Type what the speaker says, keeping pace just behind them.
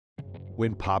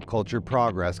When pop culture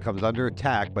progress comes under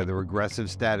attack by the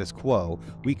regressive status quo,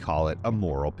 we call it a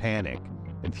moral panic.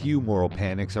 And few moral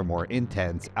panics are more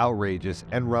intense, outrageous,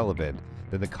 and relevant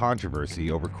than the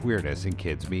controversy over queerness in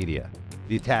kids' media.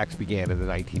 The attacks began in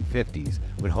the 1950s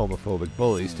when homophobic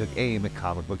bullies took aim at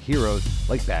comic book heroes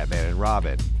like Batman and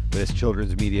Robin. But as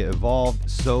children's media evolved,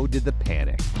 so did the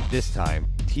panic. This time,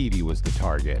 TV was the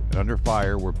target, and under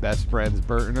fire were best friends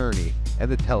Bert and Ernie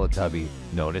and the Teletubby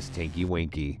known as Tinky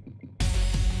Winky.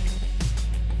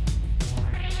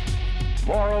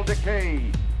 Moral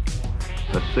decay.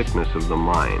 A sickness of the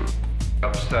mind.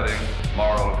 Upsetting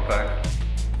moral effect.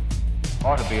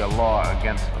 Ought to be a law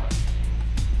against them.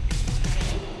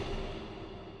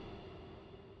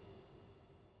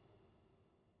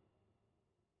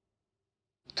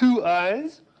 Two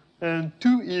eyes, and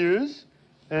two ears,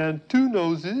 and two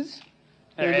noses.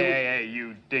 Hey,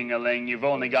 you ding-a-ling, you've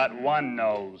only got one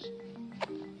nose.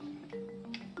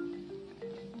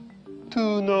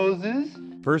 Two noses.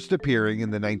 First appearing in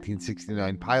the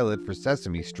 1969 pilot for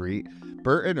Sesame Street,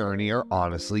 Bert and Ernie are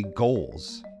honestly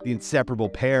goals. The inseparable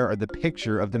pair are the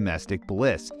picture of domestic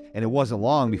bliss, and it wasn't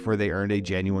long before they earned a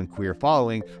genuine queer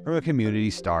following from a community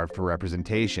starved for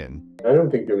representation. I don't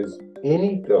think there was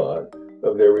any thought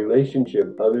of their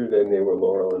relationship other than they were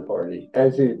Laurel and Hardy.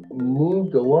 As it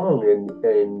moved along and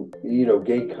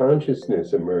gay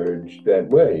consciousness emerged that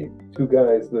way, two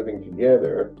guys living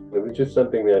together, it was just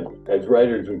something that, as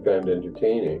writers, we found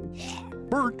entertaining.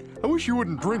 Bert, I wish you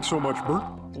wouldn't drink so much, Bert.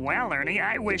 Well, Ernie,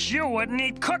 I wish you wouldn't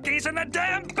eat cookies in the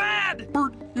damn bed!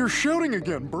 Bert, you're shouting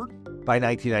again, Bert. By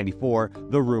 1994,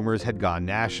 the rumors had gone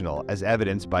national, as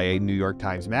evidenced by a New York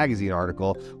Times Magazine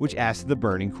article which asked the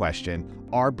burning question,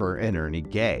 are Bert and Ernie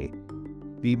gay?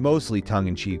 The mostly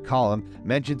tongue-in-cheek column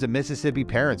mentions a Mississippi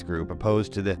parents group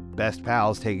opposed to the best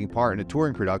pals taking part in a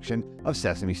touring production of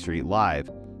Sesame Street Live.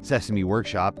 Sesame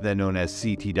Workshop, then known as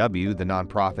CTW, the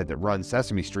nonprofit that runs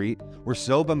Sesame Street, were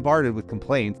so bombarded with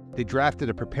complaints they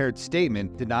drafted a prepared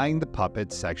statement denying the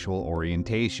puppet's sexual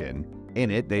orientation. In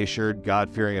it, they assured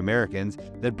God-fearing Americans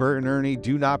that Bert and Ernie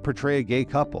do not portray a gay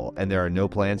couple, and there are no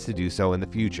plans to do so in the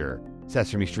future.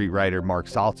 Sesame Street writer Mark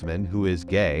Saltzman, who is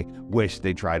gay, wished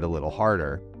they tried a little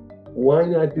harder. Why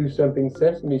not do something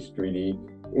Sesame Street-y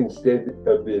instead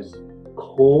of this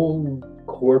cold,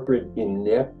 corporate,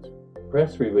 inept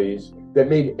press release that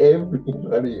made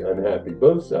everybody unhappy,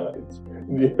 both sides?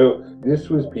 This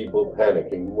was people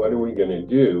panicking. What are we going to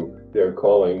do? They're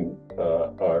calling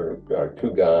our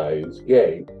two guys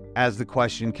gay. As the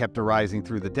question kept arising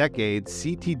through the decades,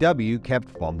 CTW kept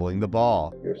fumbling the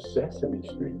ball. You're Sesame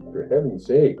Street, for heaven's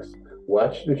sakes.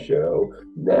 Watch the show,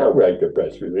 now write the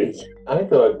press release. I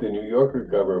thought the New Yorker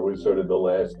cover was sort of the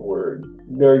last word.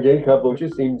 They're a gay couple, it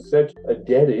just seems such a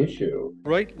dead issue.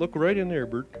 Right, look right in there,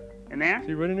 Bert. In there?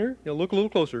 See right in there? Yeah, look a little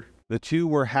closer. The two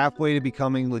were halfway to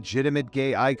becoming legitimate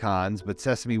gay icons, but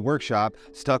Sesame Workshop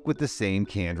stuck with the same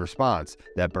canned response,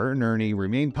 that Bert and Ernie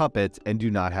remain puppets and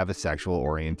do not have a sexual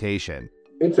orientation.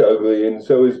 It's ugly, and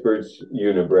so is Bert's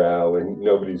unibrow, and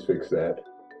nobody's fixed that.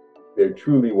 There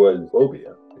truly was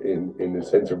phobia, in the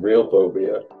sense of real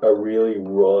phobia. A really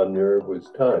raw nerve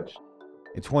was touched.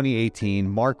 In 2018,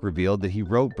 Mark revealed that he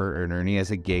wrote Bert and Ernie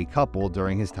as a gay couple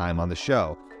during his time on the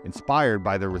show, inspired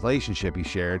by the relationship he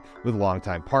shared with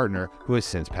longtime partner who has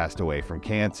since passed away from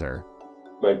cancer.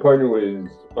 My partner was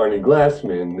Arnie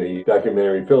Glassman, the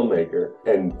documentary filmmaker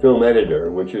and film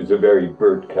editor, which is a very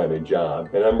Bert kind of job.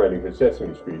 And I'm writing for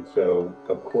Sesame Street, so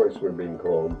of course we're being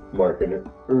called Mark and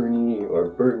Ernie or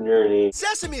Bert and Ernie.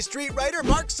 Sesame Street writer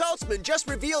Mark Saltzman just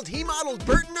revealed he modeled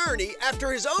Bert and Ernie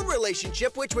after his own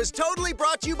relationship, which was totally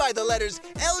brought to you by the letters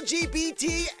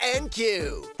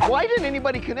LGBTQ. Why didn't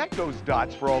anybody connect those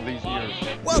dots for all these years?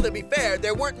 Well, to be fair,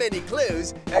 there weren't many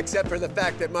clues, except for the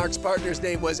fact that Mark's partner's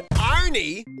name was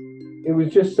Arnie. It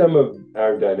was just some of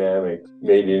our dynamics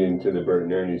made it into the Bert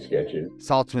and Ernie sketches.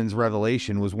 Saltzman's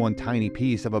revelation was one tiny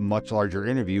piece of a much larger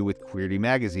interview with Queerty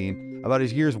magazine about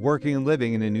his years working and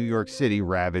living in a New York City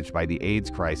ravaged by the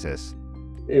AIDS crisis.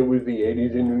 It was the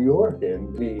 80s in New York,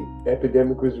 and the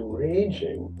epidemic was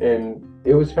raging, and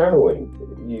it was harrowing.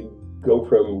 You go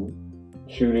from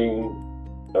shooting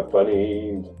a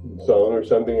funny song or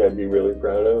something I'd be really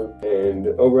proud of, and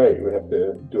oh right, we have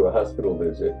to do a hospital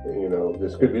visit.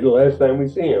 This could be the last time we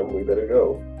see him. We better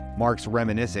go. Mark's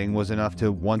reminiscing was enough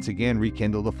to once again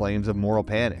rekindle the flames of moral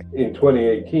panic. In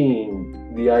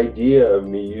 2018, the idea of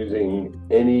me using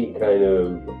any kind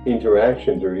of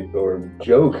interactions or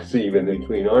jokes even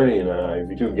between Arnie and I,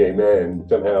 the two gay men,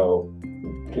 somehow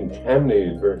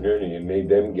contaminated Bert and Ernie and made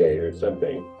them gay or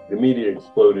something. The media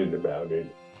exploded about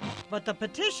it. But the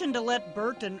petition to let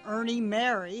Bert and Ernie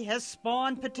marry has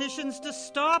spawned petitions to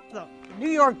stop them. The New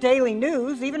York Daily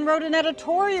News even wrote an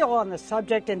editorial on the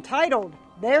subject entitled,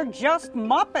 "They're Just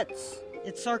Muppets."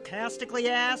 It sarcastically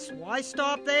asks, why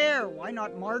stop there? Why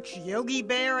not march Yogi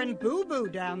Bear and Boo Boo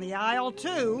down the aisle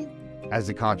too? As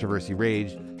the controversy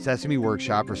raged, Sesame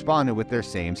Workshop responded with their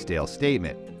same stale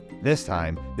statement. This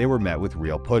time, they were met with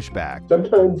real pushback.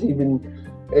 Sometimes even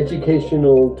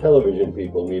educational television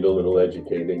people need a little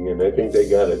educating, and I think they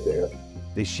got it there.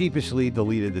 They sheepishly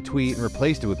deleted the tweet and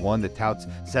replaced it with one that touts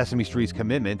Sesame Street's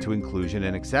commitment to inclusion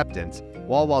and acceptance,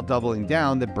 while doubling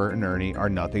down that Bert and Ernie are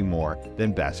nothing more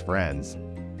than best friends.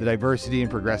 The diversity and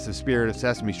progressive spirit of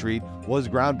Sesame Street was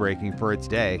groundbreaking for its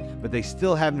day, but they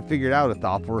still haven't figured out a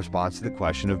thoughtful response to the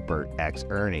question of Bert x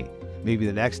Ernie. Maybe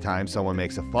the next time someone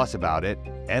makes a fuss about it,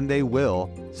 and they will,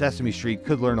 Sesame Street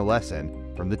could learn a lesson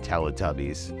from the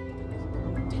Teletubbies.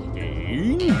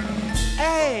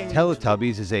 Hey!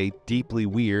 Teletubbies is a deeply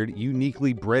weird,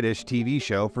 uniquely British TV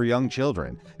show for young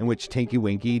children, in which Tinky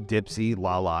Winky, Dipsy,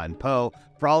 Lala, and Po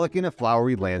frolic in a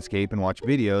flowery landscape and watch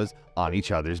videos on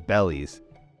each other's bellies.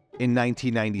 In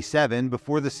 1997,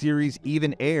 before the series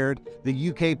even aired, the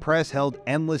UK press held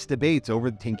endless debates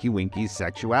over Tinky Winky's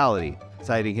sexuality,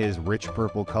 citing his rich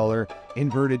purple color,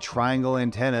 inverted triangle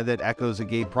antenna that echoes a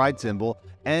gay pride symbol,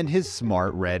 and his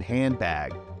smart red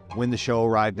handbag. When the show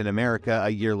arrived in America a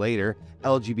year later,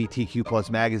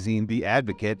 LGBTQ+ magazine The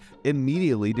Advocate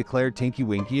immediately declared Tinky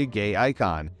Winky a gay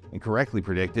icon, and correctly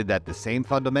predicted that the same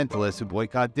fundamentalists who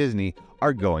boycott Disney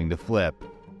are going to flip.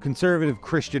 Conservative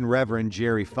Christian Reverend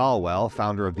Jerry Falwell,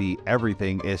 founder of the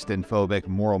everything-ist and phobic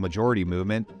moral majority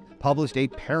movement, published a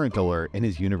parent alert in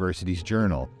his university's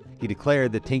journal. He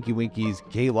declared that Tinky Winky's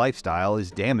gay lifestyle is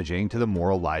damaging to the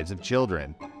moral lives of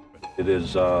children. It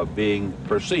is being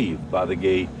perceived by the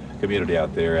gay community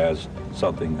out there as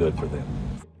something good for them.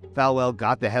 Falwell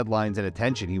got the headlines and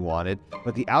attention he wanted,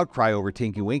 but the outcry over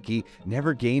Tinky Winky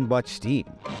never gained much steam.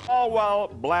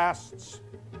 Falwell blasts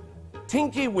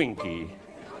Tinky Winky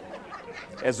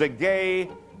as a gay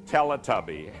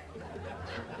Teletubby,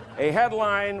 a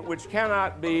headline which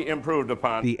cannot be improved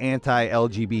upon. The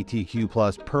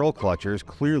anti-LGBTQ+ pearl clutchers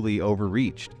clearly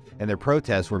overreached, and their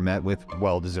protests were met with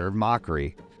well-deserved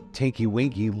mockery. Tinky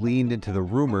Winky leaned into the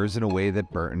rumors in a way that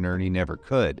Bert and Ernie never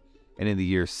could, and in the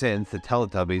years since, the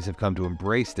Teletubbies have come to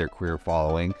embrace their queer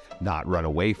following, not run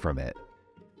away from it.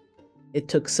 It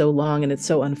took so long, and it's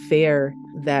so unfair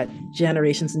that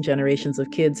generations and generations of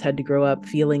kids had to grow up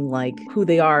feeling like who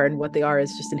they are and what they are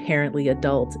is just inherently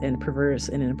adult and perverse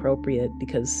and inappropriate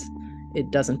because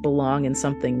it doesn't belong in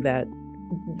something that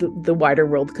the wider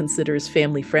world considers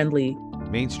family-friendly.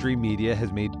 Mainstream media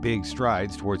has made big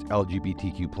strides towards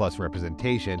LGBTQ+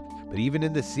 representation, but even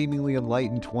in the seemingly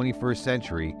enlightened 21st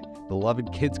century,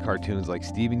 beloved kids' cartoons like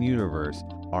Steven Universe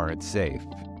aren't safe.